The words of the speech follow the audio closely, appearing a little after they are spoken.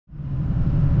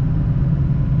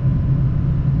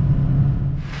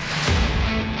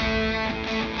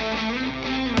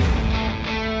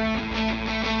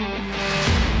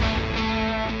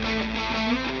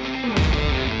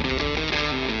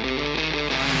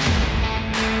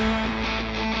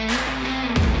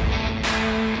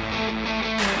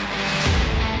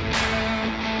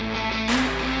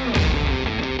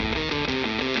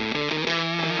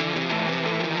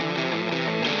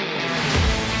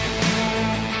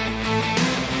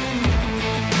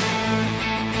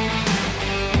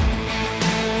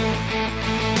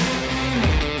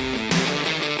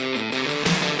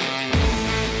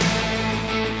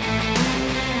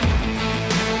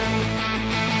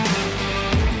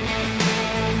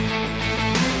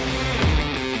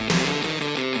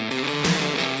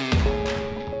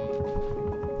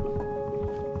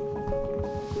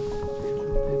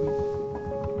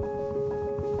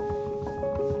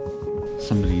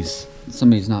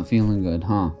Somebody's not feeling good,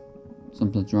 huh?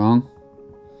 Something's wrong?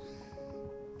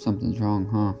 Something's wrong,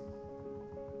 huh?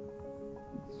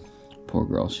 Poor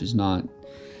girl, she's not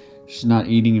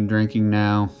eating and drinking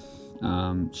now.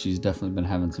 She's definitely been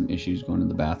having some issues going to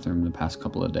the bathroom the past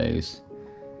couple of days.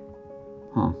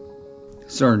 Huh.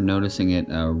 Started noticing it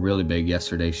really big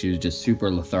yesterday. She was just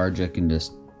super lethargic and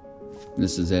just,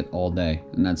 this is it all day.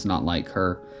 And that's not like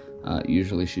her.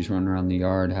 Usually she's running around the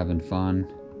yard having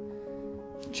fun,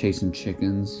 chasing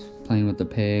chickens, playing with the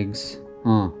pigs.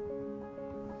 Huh.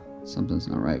 Something's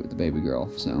not right with the baby girl.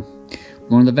 So we're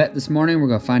going to the vet this morning. We're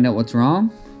going to find out what's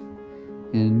wrong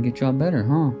and get y'all better,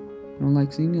 huh? I don't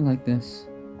like seeing you like this.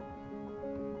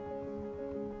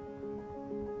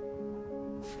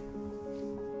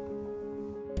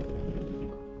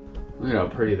 Look at how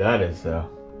pretty that is, though.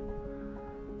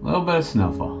 A little bit of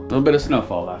snowfall. A little bit of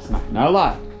snowfall last night. Not a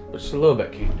lot, but just a little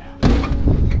bit came down.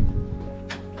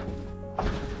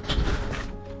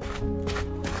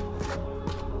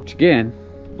 Which again,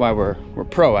 why we're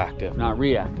proactive, not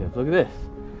reactive. Look at this.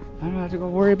 I don't have to go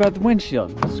worry about the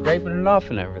windshield, scraping it off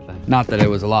and everything. Not that it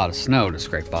was a lot of snow to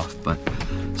scrape off, but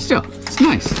still, it's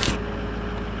nice.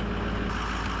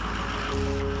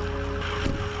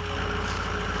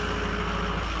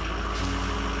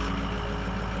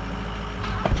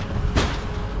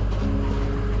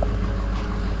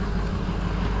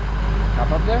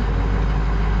 Hop up there?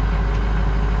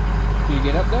 Can you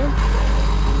get up there?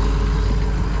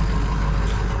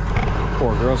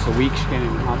 Poor girl, so weak she can't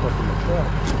even hop up in the truck.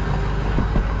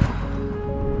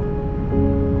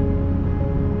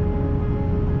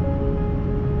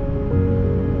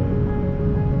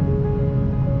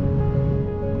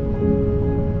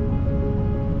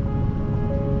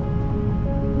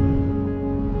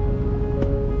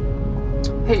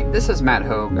 Hey, this is Matt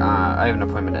Hoag. I have an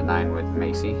appointment at 9 with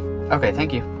Macey. Okay,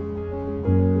 thank you.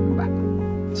 Bye.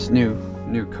 This new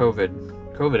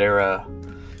COVID era,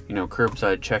 you know,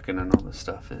 curbside checking and all this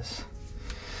stuff it's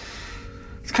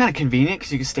kind of convenient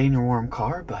because you can stay in your warm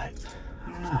car, but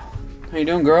I don't know. How you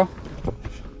doing, girl?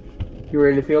 You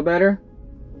ready to feel better?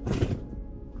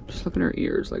 Just look at her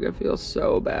ears. Like, I feel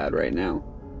so bad right now.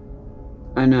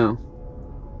 I know.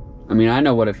 I mean, I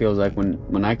know what it feels like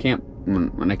when I can't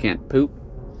poop.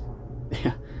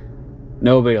 Yeah.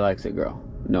 Nobody likes it, girl.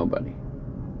 Nobody.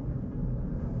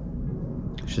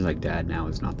 She's like, Dad, now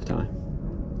is not the time.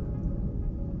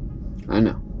 I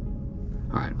know.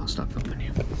 Alright, I'll stop filming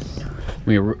you.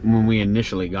 When we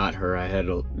initially got her, I had,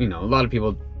 a lot of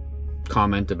people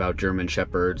comment about German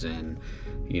Shepherds and,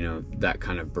 that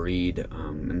kind of breed,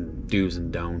 and do's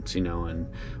and don'ts, and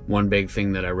one big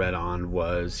thing that I read on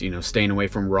was, staying away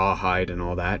from rawhide and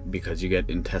all that because you get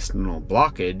intestinal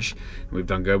blockage. We've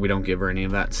done good. We don't give her any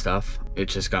of that stuff. It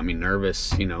just got me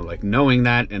nervous, like knowing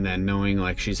that, and then knowing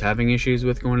like she's having issues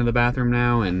with going to the bathroom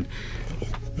now, and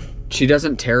she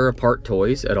doesn't tear apart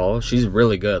toys at all. She's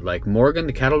really good. Like Morgan,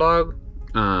 the cattle dog,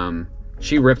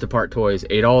 she ripped apart toys,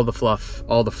 ate all the fluff,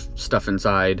 all the stuff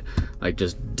inside, like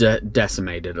just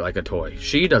decimated like a toy.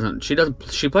 She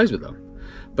plays with them,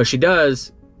 but she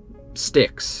does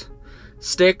sticks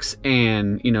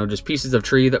and, just pieces of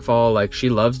tree that fall. Like, she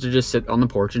loves to just sit on the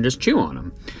porch and just chew on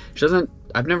them.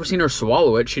 I've never seen her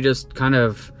swallow it. She just kind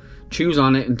of chews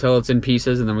on it until it's in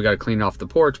pieces, and then we got to clean it off the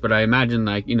porch. But I imagine,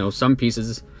 like, some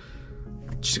pieces,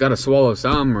 she's got to swallow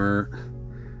some,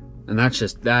 and that's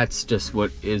just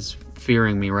what is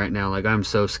fearing me right now. Like, I'm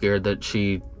so scared that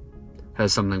she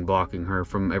has something blocking her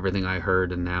from everything I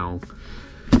heard, and now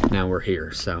we're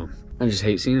here. So I just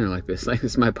hate seeing her like this. Like,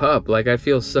 it's my pup. Like, I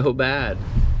feel so bad.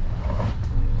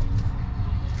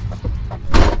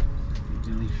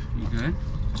 You good?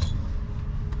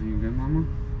 Are you good, Mama?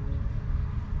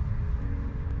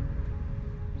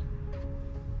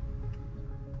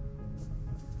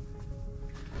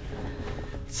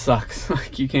 Sucks.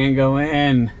 Like, you can't go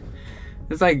in.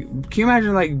 It's like, can you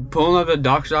imagine like pulling up at the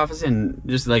doctor's office and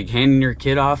just like handing your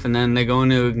kid off, and then they go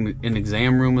into an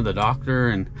exam room with the doctor?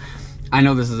 And I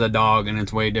know this is a dog and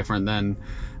it's way different than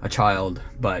a child,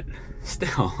 but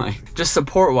still, like, just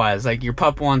support wise, like, your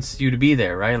pup wants you to be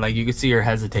there, right? Like, you could see her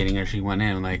hesitating as she went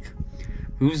in, like,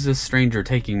 who's this stranger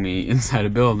taking me inside a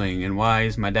building, and why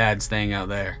is my dad staying out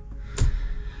there?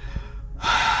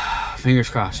 Fingers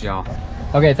crossed, y'all.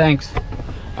 Okay, thanks.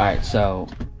 All right, so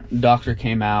doctor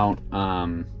came out.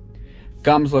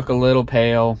 Gums look a little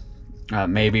pale,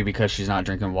 maybe because she's not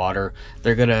drinking water.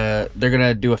 They're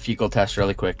gonna do a fecal test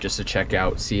really quick just to check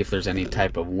out, see if there's any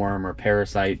type of worm or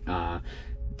parasite.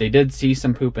 They did see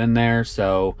some poop in there,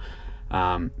 so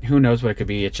who knows what it could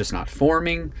be. It's just not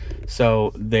forming,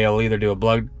 so they'll either do a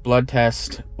blood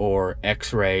test or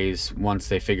x-rays once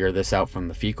they figure this out from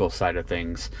the fecal side of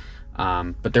things.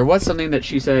 But there was something that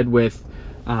she said with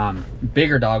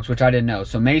bigger dogs, which I didn't know.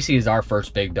 So Macey is our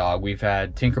first big dog. We've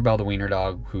had Tinkerbell, the wiener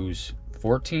dog, who's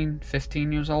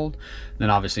 15 years old. Then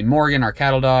obviously Morgan, our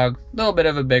cattle dog, a little bit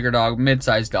of a bigger dog,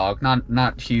 mid-sized dog,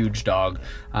 not huge dog.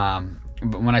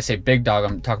 But when I say big dog,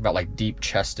 I'm talking about like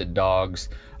deep-chested dogs,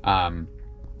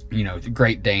 you know,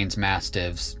 Great Danes,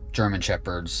 Mastiffs, German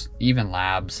Shepherds, even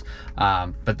Labs.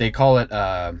 But they call it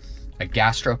a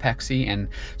gastropexy, and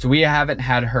so we haven't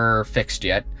had her fixed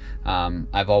yet.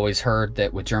 I've always heard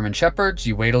that with German Shepherds,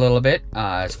 you wait a little bit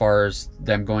as far as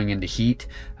them going into heat,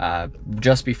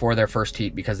 just before their first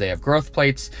heat, because they have growth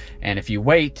plates, and if you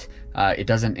wait, it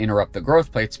doesn't interrupt the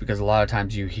growth plates, because a lot of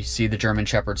times you see the German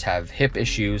Shepherds have hip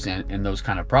issues and those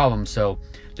kind of problems. So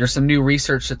there's some new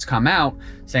research that's come out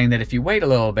saying that if you wait a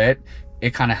little bit,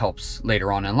 it kind of helps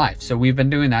later on in life. So we've been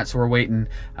doing that, so we're waiting,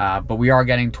 but we are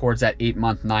getting towards that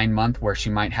 8-month, 9-month where she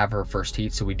might have her first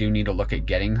heat, so we do need to look at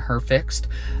getting her fixed.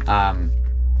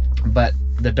 But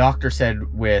the doctor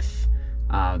said with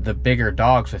the bigger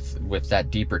dogs with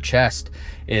that deeper chest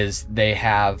is they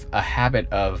have a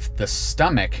habit of the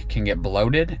stomach can get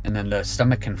bloated, and then the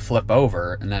stomach can flip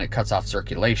over, and then it cuts off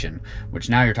circulation, which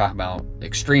now you're talking about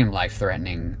extreme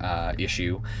life-threatening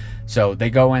issue. So they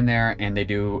go in there and they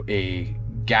do a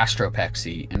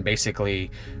gastropexy, and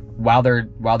basically while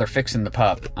they're fixing the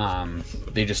pup,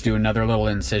 they just do another little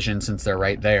incision, since they're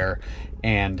right there,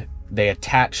 and they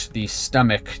attach the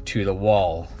stomach to the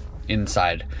wall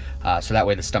inside, so that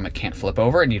way the stomach can't flip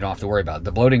over and you don't have to worry about it.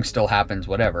 The bloating still happens,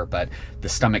 whatever, but the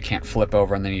stomach can't flip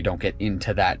over, and then you don't get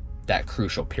into that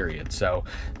crucial period. So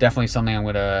definitely something I'm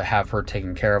gonna have her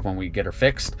taken care of when we get her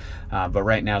fixed, but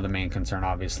right now the main concern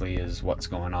obviously is what's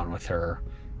going on with her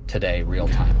today, real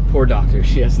time. Poor doctor,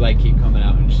 she has light heat coming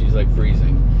out and she's like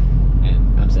freezing,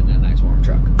 and I'm sitting in a nice warm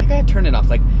truck. I gotta turn it off.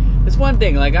 Like, it's one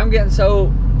thing, like I'm getting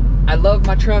so, I love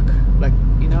my truck, like,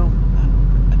 you know,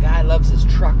 a guy loves his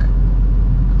truck.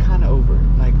 I'm kind of over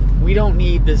it. Like, we don't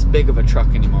need this big of a truck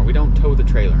anymore. We don't tow the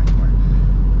trailer anymore.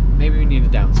 Maybe we need to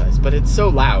downsize, but it's so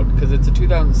loud because it's a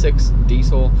 2006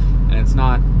 diesel, and it's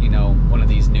not, you know, one of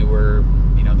these newer,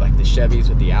 you know, like the Chevys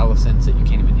with the Allisons that you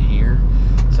can't even hear.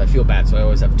 So I feel bad, so I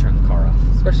always have to turn the car off,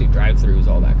 especially drive-throughs,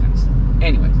 all that kind of stuff.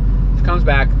 Anyways, she comes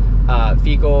back,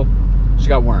 fecal, she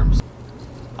got worms.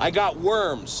 I got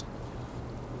worms.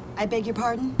 I beg your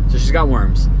pardon? So she's got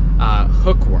worms,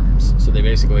 hookworms. So they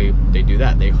do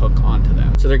that, they hook onto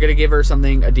them. So they're gonna give her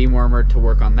something, a dewormer, to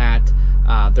work on that.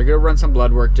 They're gonna run some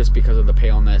blood work just because of the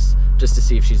paleness, just to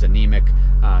see if she's anemic,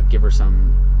 give her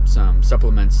some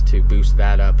supplements to boost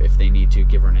that up. If they need to,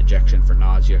 give her an injection for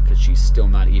nausea, because she's still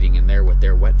not eating in there with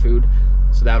their wet food.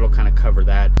 So that'll kind of cover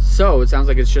that. So it sounds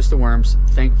like it's just the worms,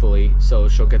 thankfully. So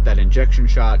she'll get that injection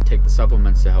shot, take the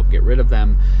supplements to help get rid of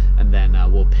them, and then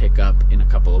we'll pick up in a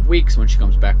couple of weeks when she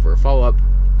comes back for a follow-up,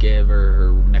 give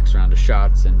her next round of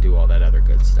shots, and do all that other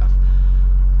good stuff.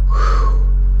 Whew.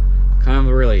 Kind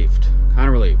of relieved.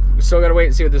 We still gotta wait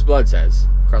and see what this blood says.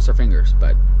 Cross our fingers,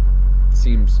 but it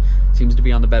seems to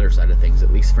be on the better side of things,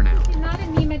 at least for now. She's not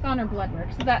anemic on her blood work,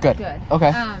 so that's good.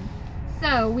 Okay.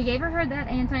 So we gave her that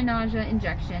anti-nausea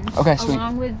injection, okay, sweet,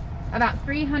 along with about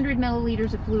 300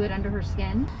 milliliters of fluid under her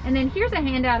skin. And then here's a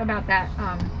handout about that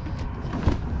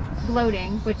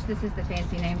bloating, which this is the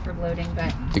fancy name for bloating,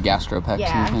 but the gastropexy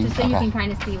yeah, thing. just so you can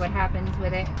kind of see what happens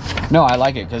with it. No, I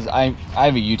like it because I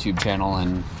have a YouTube channel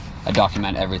and I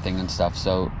document everything and stuff.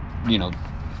 So, you know,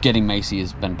 getting Macey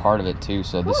has been part of it too.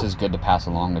 So this is good to pass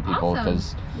along to people,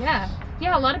 because yeah,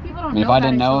 a lot of people don't know. If I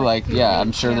didn't know, like, yeah,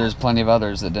 I'm sure there's plenty of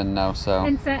others that didn't know. So,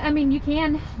 and so, I mean, you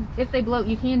can, if they bloat,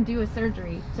 you can do a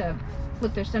surgery to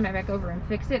flip their stomach back over and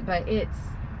fix it, but it's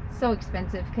so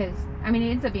expensive, because I mean, it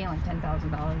ends up being like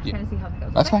 $10,000. Yeah. Kind of see how it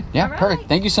goes. That's fine. Yeah, right. perfect.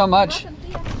 Thank you so much.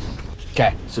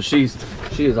 Okay, so she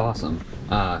is awesome.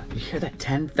 You hear that?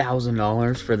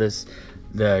 $10,000 for this,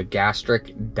 the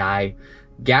gastric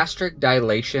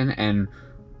dilation and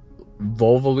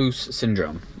volvulus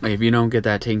syndrome. Like, if you don't get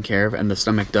that taken care of and the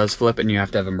stomach does flip and you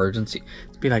have to have emergency,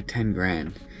 it'd be like 10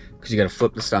 grand. Because you got to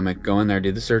flip the stomach, go in there,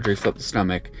 do the surgery, flip the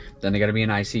stomach, then they got to be in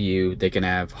ICU, they can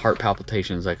have heart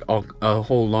palpitations, like a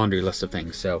whole laundry list of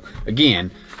things. So again,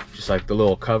 just like the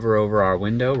little cover over our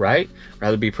window, right?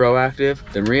 Rather be proactive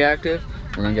than reactive.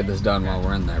 We're gonna get this done while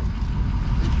we're in there. You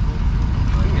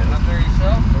getting up there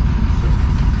yourself?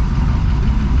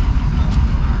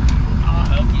 I'll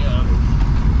help you up.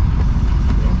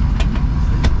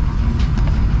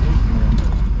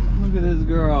 Look at this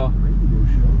girl.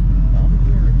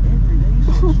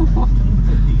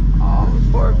 Oh,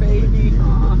 poor baby.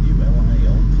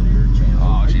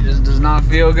 Oh, she just does not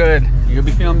feel good. You'll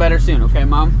be feeling better soon, okay,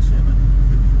 Mom?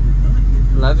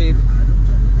 Love you.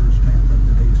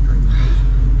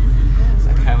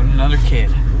 kid.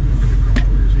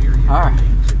 All right,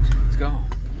 let's go.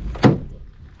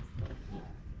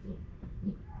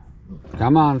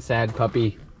 Come on, sad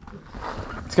puppy.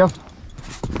 Let's go.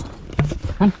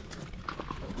 Come on.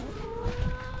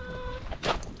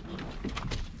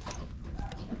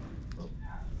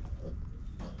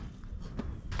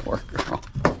 Poor girl.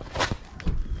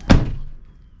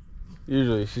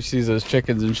 Usually she sees those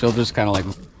chickens and she'll just kind of like,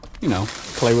 you know,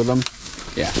 play with them.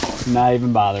 Yeah, not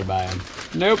even bothered by them.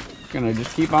 Nope, gonna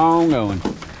just keep on going.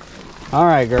 All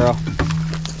right, girl.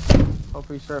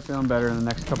 Hopefully you start feeling better in the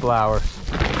next couple hours.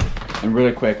 And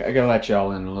really quick, I gotta let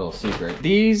y'all in a little secret.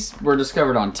 These were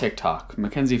discovered on TikTok.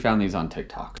 Mackenzie found these on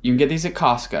TikTok. You can get these at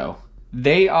Costco.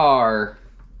 They are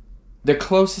the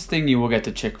closest thing you will get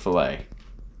to Chick-fil-A.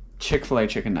 Chick-fil-A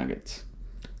chicken nuggets.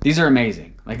 These are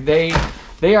amazing. Like they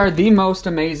are the most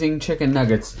amazing chicken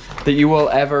nuggets that you will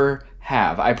ever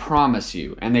have. I promise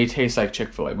you. And they taste like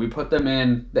Chick-fil-A. We put them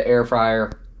in the air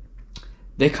fryer.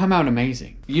 They come out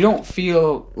amazing. You don't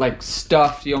feel like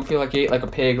stuffed. You don't feel like you ate like a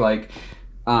pig. Like,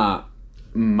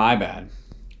 my bad.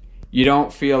 You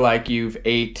don't feel like you've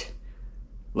ate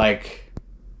like,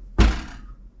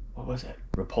 what was it?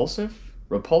 Repulsive?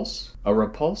 Repulse? A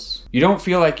repulse? You don't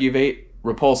feel like you've ate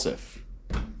repulsive,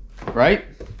 right?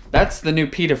 That's the new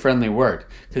PETA-friendly word.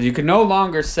 Because you can no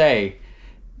longer say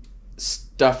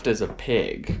stuffed as a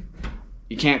pig.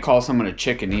 You can't call someone a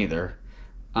chicken either.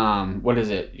 What is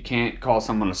it? You can't call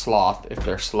someone a sloth if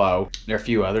they're slow. There are a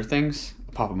few other things.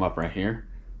 I'll pop them up right here.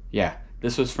 Yeah,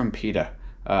 this was from PETA.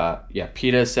 Yeah,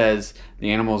 PETA says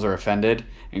the animals are offended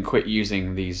and quit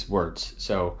using these words.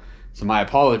 So my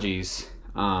apologies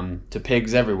to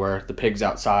pigs everywhere. The pigs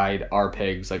outside are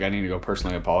pigs. Like, I need to go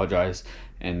personally apologize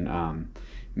and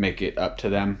make it up to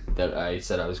them that I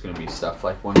said I was going to be stuffed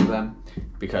like one of them,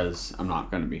 because I'm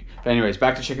not going to be. But anyways,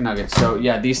 back to chicken nuggets. So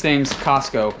yeah, these things,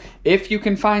 Costco, if you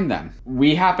can find them.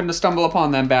 We happened to stumble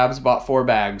upon them. Babs bought 4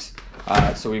 bags.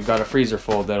 So we've got a freezer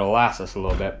full that'll last us a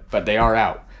little bit, but they are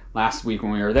out. Last week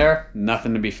when we were there,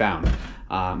 nothing to be found.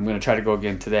 I'm going to try to go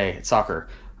again today at soccer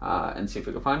and see if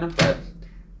we can find them.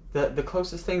 But the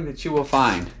closest thing that you will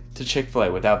find to Chick-fil-A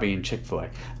without being Chick-fil-A.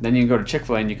 Then you can go to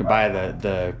Chick-fil-A and you can buy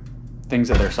the things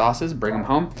of their sauces, bring them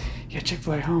home. You got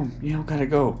Chick-fil-A home. You don't gotta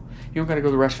go to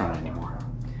the restaurant anymore.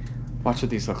 Watch what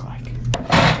these look like.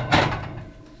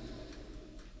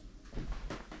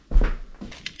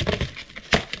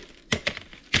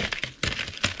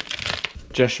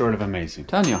 Just short of amazing.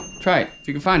 Telling you, try it. If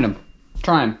you can find them,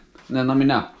 try them, and then let me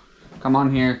know. Come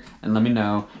on here and let me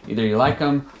know. Either you like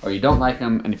them or you don't like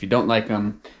them, and if you don't like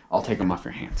them, I'll take them off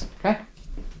your hands, okay?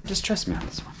 Just trust me on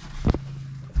this one.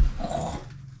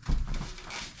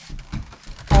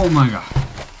 Oh my God.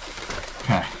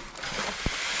 Okay.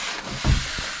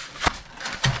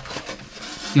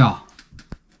 Y'all,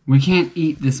 we can't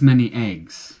eat this many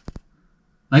eggs.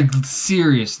 Like,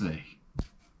 seriously.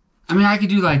 I mean, I could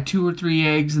do like 2 or 3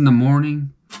 eggs in the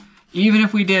morning. Even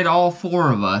if we did, all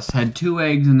 4 of us had 2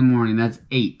 eggs in the morning, that's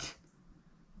 8.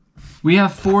 We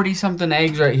have 40-something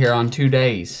eggs right here on 2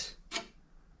 days.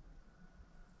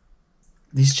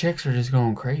 These chicks are just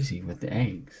going crazy with the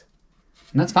eggs.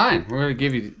 And that's fine. We're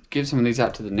gonna give some of these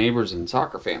out to the neighbors and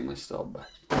soccer families still, but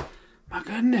my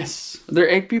goodness. Are there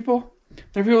egg people?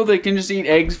 There are people that can just eat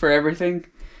eggs for everything.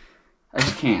 I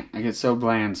just can't. I get so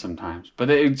bland sometimes. But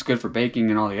it's good for baking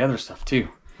and all the other stuff too.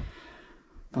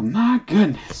 But my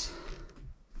goodness.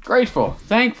 Grateful,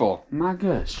 thankful, my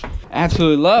gosh.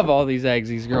 Absolutely love all these eggs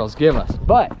these girls give us.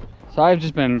 But, so I've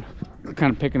just been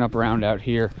kind of picking up around out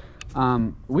here.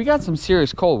 We got some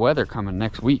serious cold weather coming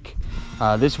next week.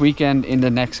 This weekend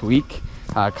into next week,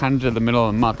 kind of to the middle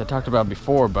of the month. I talked about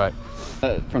before, but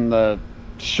from the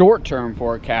short-term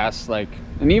forecasts, like,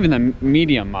 and even the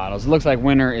medium models, it looks like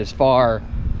winter is far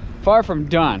from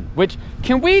done. Which,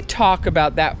 can we talk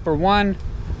about that for one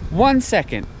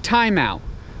second? Time out.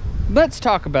 Let's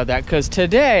talk about that, because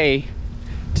today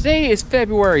is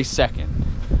February 2nd,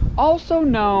 also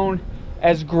known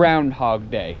as Groundhog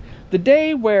Day. The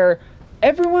day where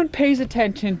everyone pays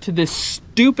attention to this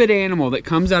stupid animal that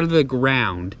comes out of the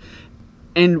ground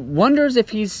and wonders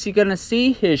if he's gonna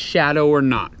see his shadow or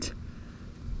not.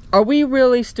 Are we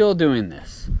really still doing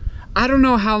this? I don't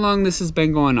know how long this has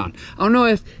been going on. I don't know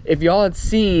if y'all had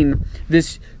seen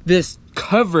this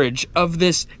coverage of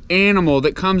this animal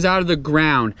that comes out of the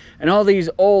ground and all these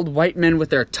old white men with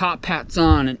their top hats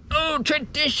on and, oh,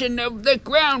 tradition of the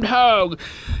groundhog.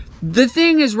 The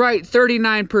thing is right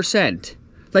 39%.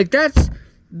 Like, that's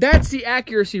the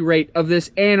accuracy rate of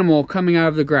this animal coming out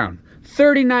of the ground.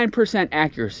 39%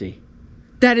 accuracy.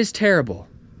 That is terrible.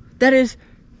 That is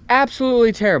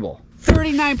absolutely terrible.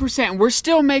 39%. We're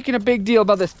still making a big deal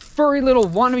about this furry little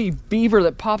wannabe beaver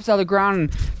that pops out of the ground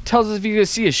and tells us if you can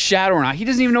see his shadow or not. He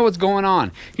doesn't even know what's going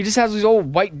on. He just has these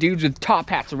old white dudes with top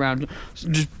hats around,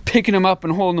 just picking him up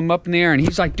and holding him up in the air. And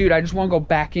he's like, dude, I just want to go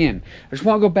back in. I just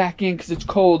want to go back in because it's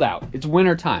cold out. It's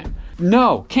winter time.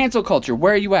 No, cancel culture.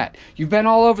 Where are you at? You've been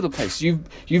all over the place.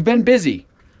 You've been busy.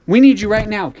 We need you right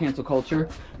now, cancel culture.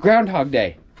 Groundhog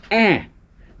Day.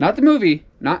 Not the movie.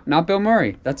 Not Bill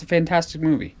Murray. That's a fantastic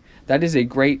movie. That is a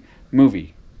great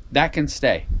movie. That can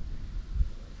stay.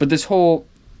 But this whole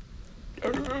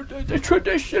the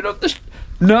tradition of this.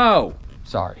 No.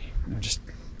 Sorry. I'm just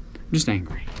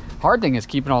angry. Hard thing is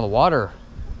keeping all the water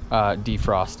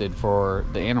defrosted for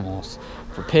the animals.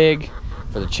 For pig,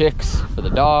 for the chicks, for the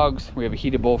dogs. We have a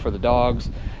heated bowl for the dogs.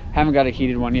 Haven't got a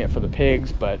heated one yet for the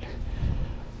pigs, but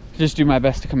just do my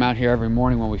best to come out here every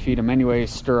morning when we feed them anyways,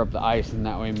 stir up the ice, and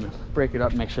that way break it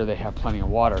up, make sure they have plenty of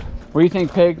water. What do you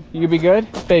think, pig? You gonna be good?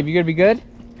 Babe, you gonna be good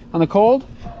on the cold?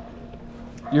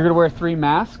 You're gonna wear 3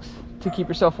 masks to keep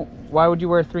yourself. Why would you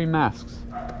wear 3 masks?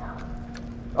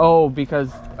 Oh, because,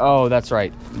 oh, that's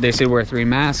right. They said wear 3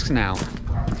 masks now.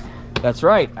 That's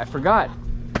right, I forgot.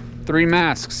 3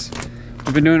 masks.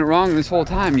 We've been doing it wrong this whole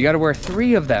time. You gotta wear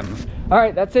 3 of them. All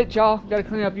right, that's it, y'all. Gotta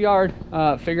clean up the yard,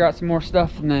 figure out some more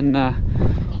stuff, and then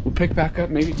we'll pick back up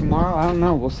maybe tomorrow. I don't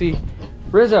know, we'll see.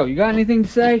 Rizzo, you got anything to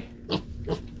say?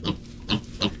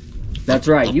 That's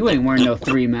right, you ain't wearing no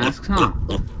 3 masks, huh?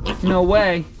 No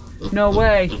way, no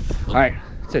way. All right,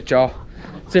 that's it, y'all.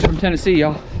 That's it from Tennessee,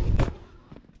 y'all.